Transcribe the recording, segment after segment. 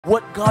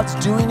What God's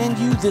doing in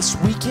you this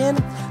weekend,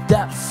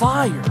 that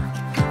fire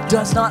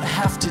does not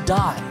have to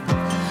die.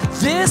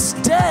 This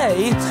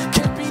day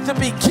can be the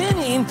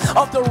beginning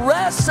of the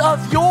rest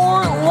of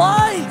your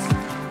life.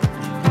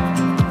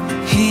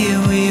 Here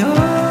we are,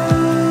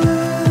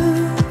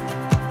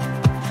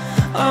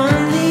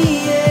 on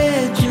the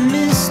edge of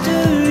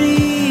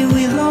mystery.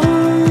 We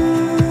long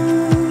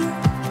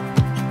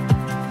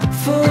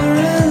for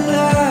a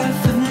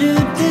life of new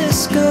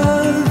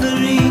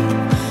discovery.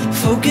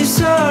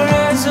 Focus our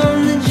eyes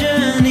on the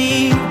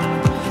journey,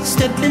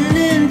 stepping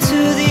into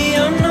the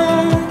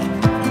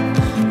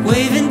unknown,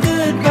 waving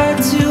goodbye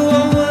to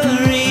our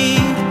worry,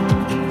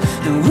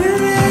 and we're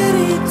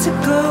ready to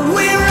go.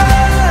 We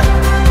run,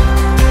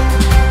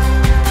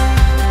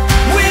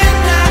 we're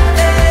not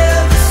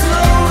ever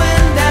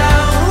slowing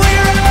down. We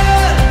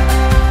run,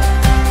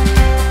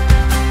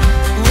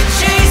 we're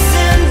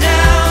chasing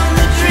down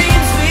the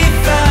dreams we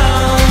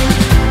found,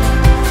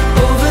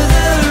 over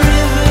the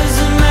rivers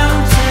and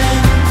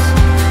mountains,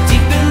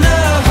 deep in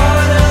the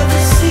heart of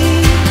the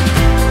sea.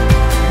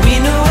 We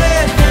know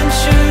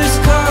adventure is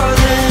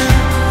calling,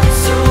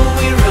 so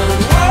we run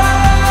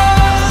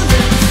wild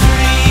and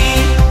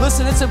free.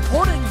 Listen, it's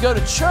important you go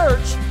to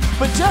church,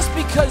 but just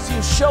because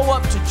you show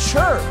up to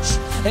church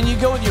and you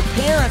go with your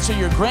parents or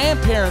your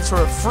grandparents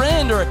or a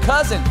friend or a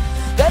cousin,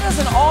 that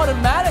doesn't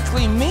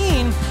automatically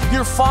mean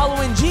you're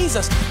following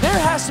Jesus. There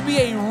has to be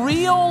a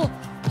real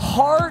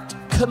heart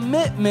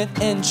commitment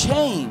and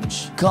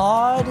change.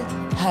 God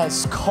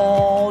has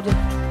called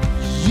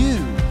you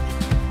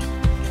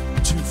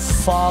to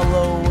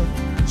follow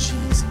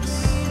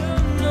Jesus.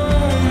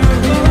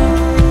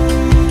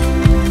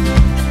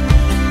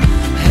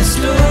 Has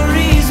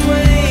stories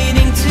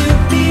waiting to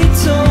be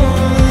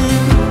told.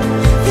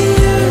 The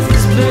earth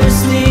is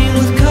bursting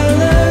with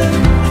color.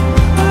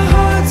 Our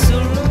hearts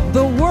are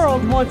The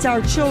world wants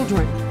our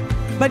children.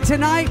 But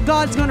tonight,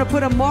 God's going to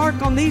put a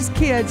mark on these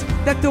kids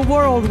that the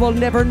world will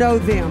never know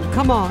them.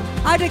 Come on.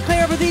 I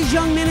declare over these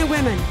young men and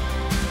women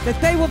that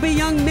they will be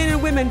young men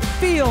and women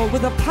filled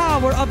with the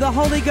power of the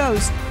Holy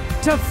Ghost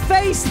to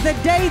face the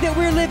day that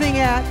we're living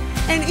at.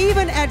 And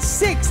even at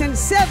 6 and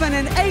 7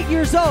 and 8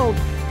 years old,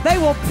 they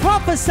will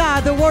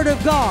prophesy the Word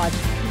of God.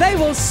 They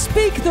will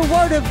speak the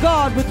Word of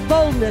God with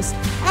boldness.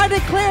 I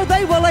declare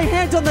they will lay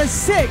hands on the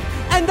sick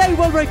and they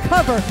will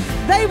recover.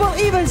 They will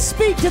even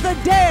speak to the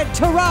dead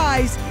to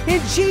rise in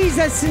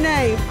Jesus'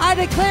 name. I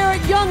declare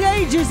at young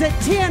ages, at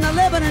 10,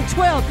 11, and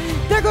 12,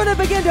 they're going to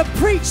begin to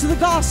preach the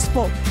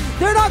gospel.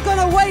 They're not going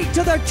to wait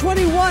till they're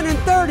 21 and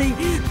 30.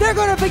 They're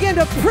going to begin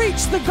to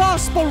preach the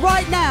gospel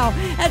right now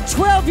at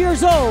 12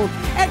 years old,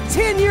 at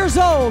 10 years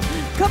old.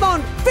 Come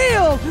on,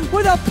 filled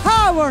with the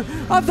power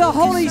of the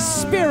Holy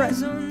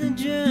Spirit. on the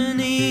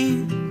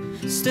journey,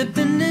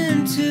 stepping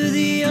into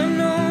the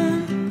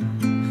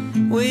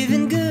unknown,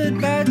 waving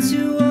goodbye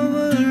to our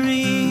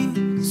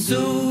worry.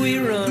 So we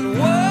run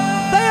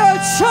wild. They are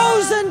a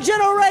chosen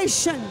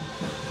generation,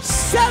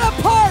 set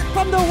apart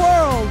from the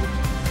world,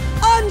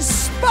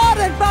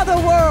 unspotted by the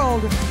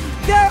world.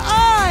 Their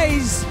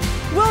eyes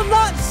will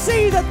not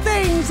see the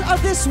things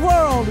of this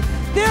world.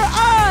 Their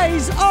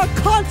eyes are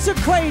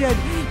consecrated.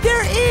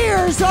 Their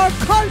ears are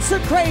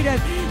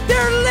consecrated.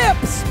 Their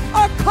lips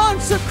are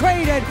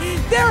consecrated.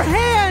 Their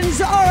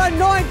hands are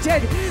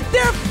anointed.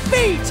 Their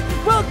feet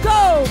will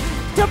go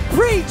to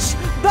preach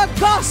the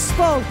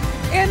gospel.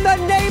 In the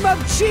name of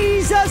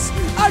Jesus,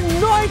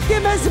 anoint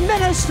them as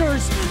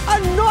ministers,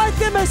 anoint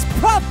them as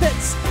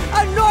prophets,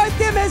 anoint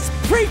them as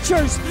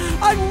preachers,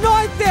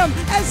 anoint them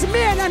as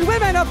men and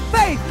women of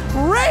faith.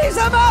 Raise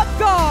them up,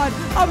 God,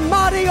 a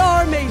mighty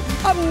army,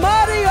 a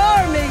mighty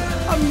army,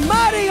 a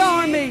mighty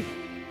army.